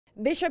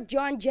Bishop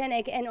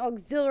Jenik, an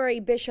auxiliary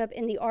bishop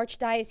in the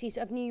Archdiocese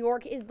of New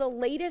York, is the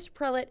latest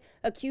prelate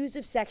accused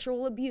of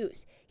sexual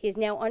abuse. He is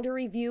now under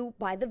review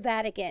by the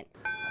Vatican.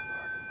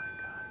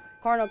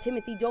 Cardinal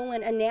Timothy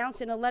Dolan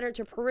announced in a letter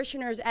to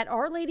parishioners at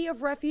Our Lady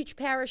of Refuge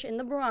parish in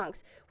the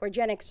Bronx, where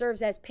Jenik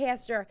serves as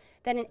pastor,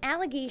 that an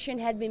allegation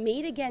had been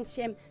made against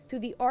him through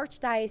the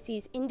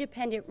Archdiocese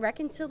Independent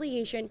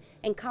Reconciliation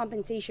and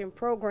Compensation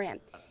Program.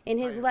 In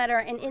his letter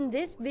and in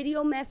this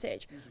video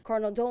message,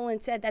 Cardinal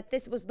Dolan said that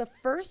this was the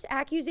first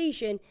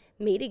accusation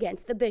made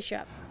against the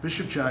bishop.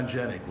 Bishop John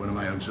Jenik, one of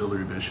my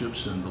auxiliary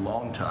bishops and the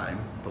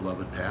longtime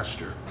beloved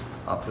pastor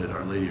up at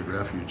Our Lady of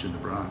Refuge in the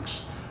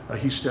Bronx,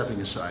 he's stepping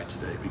aside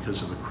today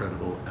because of a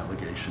credible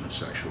allegation of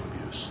sexual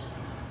abuse.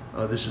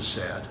 This is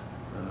sad.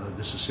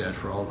 This is sad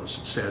for all of us.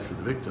 It's sad for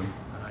the victim,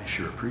 and I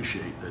sure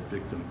appreciate that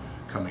victim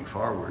coming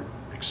forward,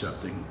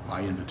 accepting my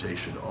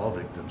invitation to all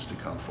victims to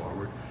come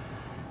forward.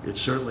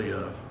 It's certainly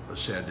a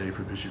sad day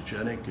for Bishop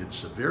Jenik.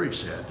 It's a very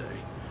sad day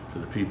for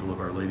the people of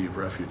Our Lady of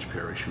Refuge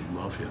parish who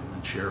love him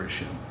and cherish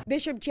him.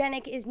 Bishop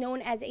Jenik is known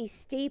as a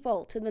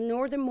staple to the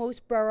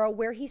northernmost borough,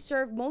 where he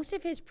served most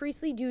of his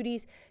priestly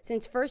duties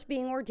since first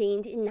being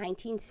ordained in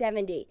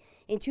 1970.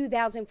 In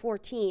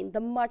 2014, the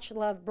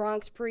much-loved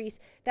Bronx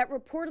priest that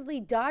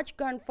reportedly dodged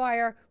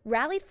gunfire,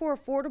 rallied for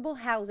affordable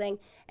housing,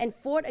 and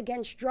fought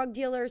against drug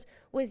dealers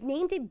was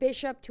named a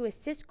bishop to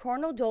assist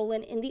Cardinal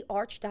Dolan in the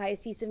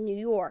Archdiocese of New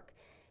York.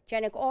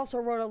 Jenik also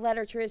wrote a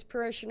letter to his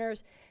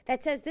parishioners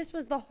that says this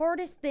was the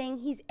hardest thing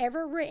he's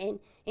ever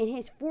written in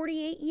his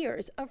 48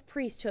 years of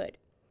priesthood.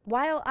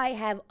 While I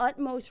have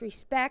utmost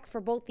respect for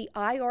both the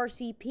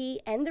IRCP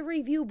and the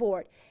Review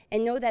Board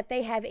and know that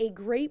they have a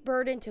great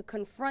burden to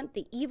confront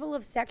the evil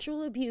of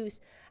sexual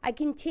abuse, I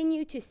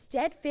continue to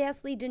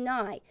steadfastly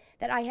deny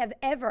that I have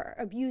ever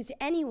abused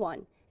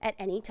anyone at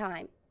any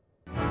time.